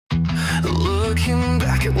Looking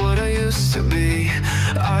back at what I used to be,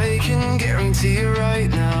 I can guarantee you right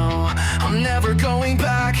now, I'm never going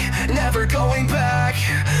back, never going back,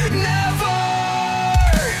 never.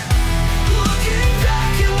 Looking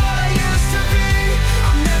back at what I used to be,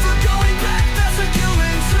 I'm never going back, that's a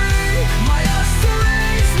guarantee. My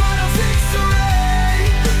yesterday's not a victory,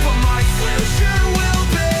 but my future will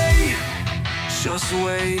be. Just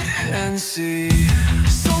wait and see.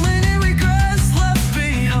 So many regrets left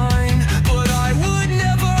behind, but I would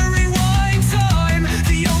never rewind time.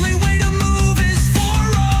 The only way to move is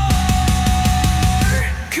forward,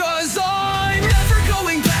 'cause I'm never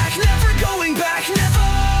going back, never going back, never.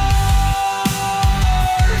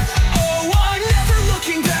 Oh, I'm never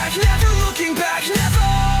looking back, never looking back, never.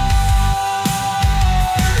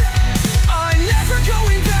 I'm never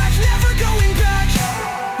going back, never going back,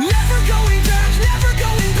 never going back, never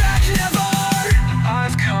going back, never.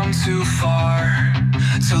 I've come too far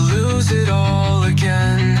to lose it all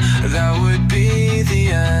again. That would be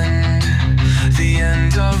the end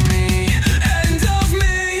of me, end of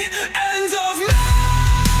me, end of me.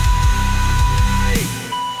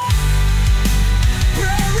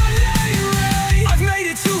 I've made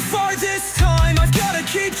it too far this time, I've gotta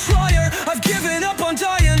keep trying. I've given up on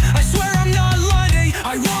dying, I swear I'm not lying.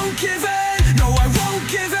 I won't give in, no I won't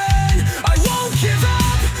give in, I won't give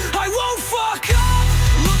up, I won't fuck up.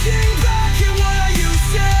 Looking back at what I used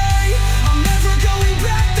to say, I'm never going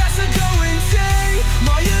back, that's a guarantee.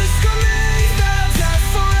 My years for me, that death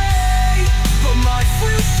for me, but my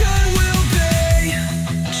future will be.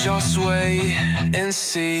 Just wait and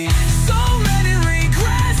see. So many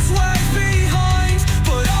regrets left behind,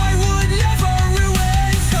 but I would never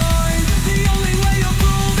ruin time. The only way to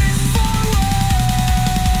move is forward,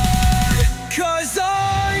 'cause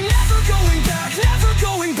I'm never going back, never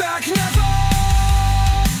going back, never.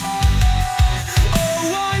 Oh,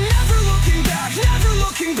 I'm never looking back, never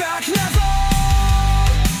looking back, never.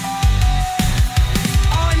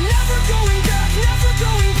 I'm never going back, never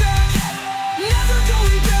going back, never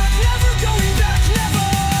going back, never going back, never.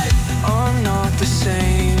 I'm not the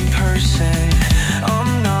same person,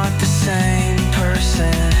 I'm not the same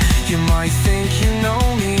person. You might think you know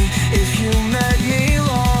me if you met me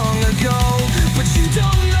long ago, but you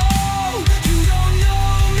don't know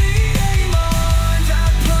me, Amon.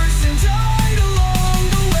 That person died along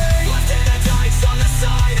the way, left in the dikes on the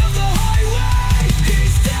side of the highway.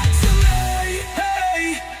 He's dead to me, hey,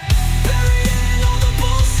 buried in all the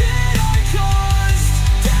bullshit I caused.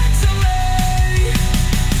 Dead to me,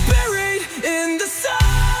 buried in the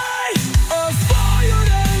side of fire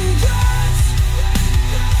and grass,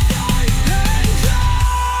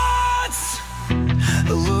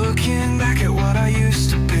 Looking back at what I used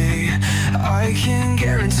to be, I can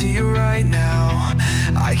guarantee you right now,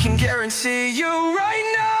 I can guarantee you right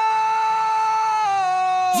now,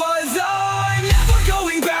 but I'm never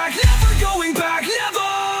going back, never going back,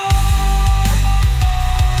 never.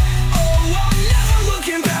 Oh, I'm never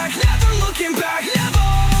looking back, never looking back, never.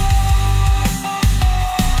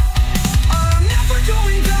 I'm never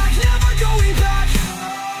going back, never going back,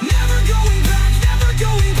 never going back, never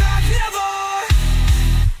going back, never.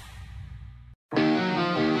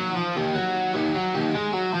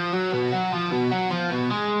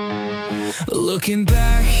 Looking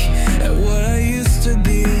back at what I used to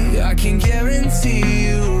be, I can guarantee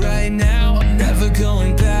you right now, I'm never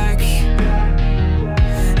going back,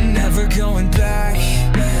 never going back,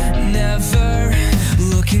 never.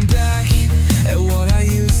 Looking back at what I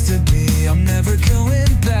used to be, I'm never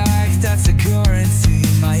going back, that's a guarantee.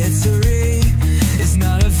 My history is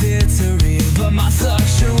not a victory, but my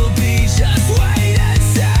future will be. Just wait and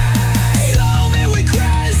see. So many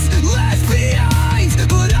regrets left behind,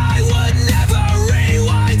 but I would never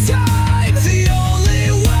rewind time. The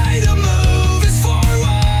only way to move is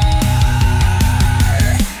forward,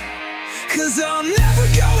 'cause I'm never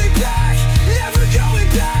going back, never going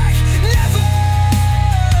back, never.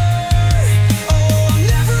 Oh, I'm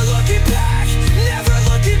never looking back, never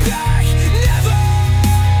looking back, never.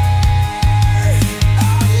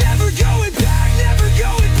 I'm never going back, never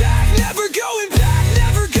going back, never going back,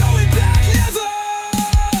 never going back, never.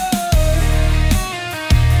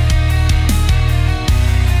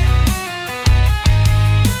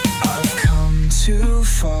 I've come too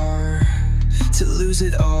far to lose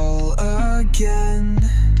it all again.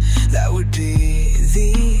 That would be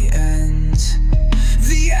the end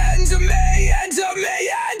of me, end of me,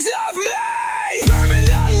 end of me.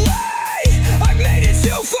 Permanently, I've made it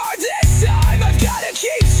too far this time, I've gotta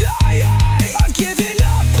keep trying. I've given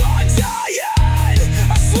up on dying,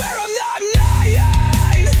 I swear I'm not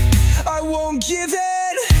lying. I won't give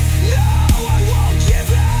in, no I won't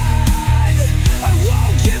give in.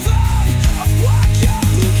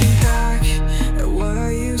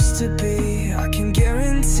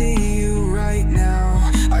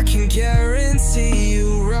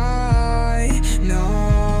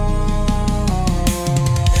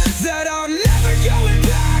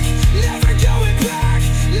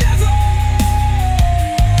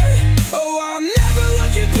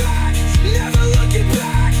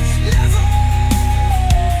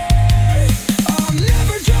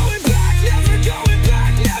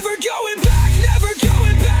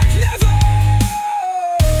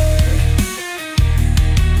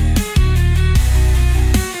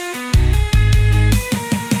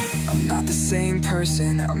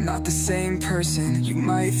 person. You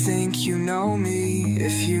might think you know me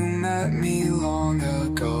if you met me long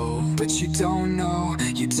ago, but you don't know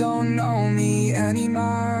me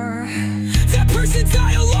anymore. That person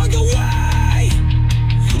died along the way,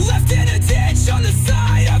 left in a ditch on the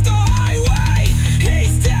side of the highway.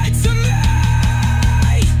 He's dead to me,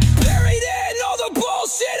 buried in all the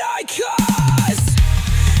bullshit I caused.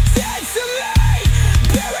 Dead to me,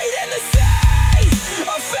 buried in the sea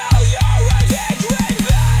of failure and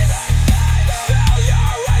ignorance.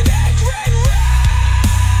 Failure and ignorance.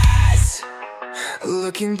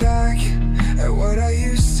 Looking back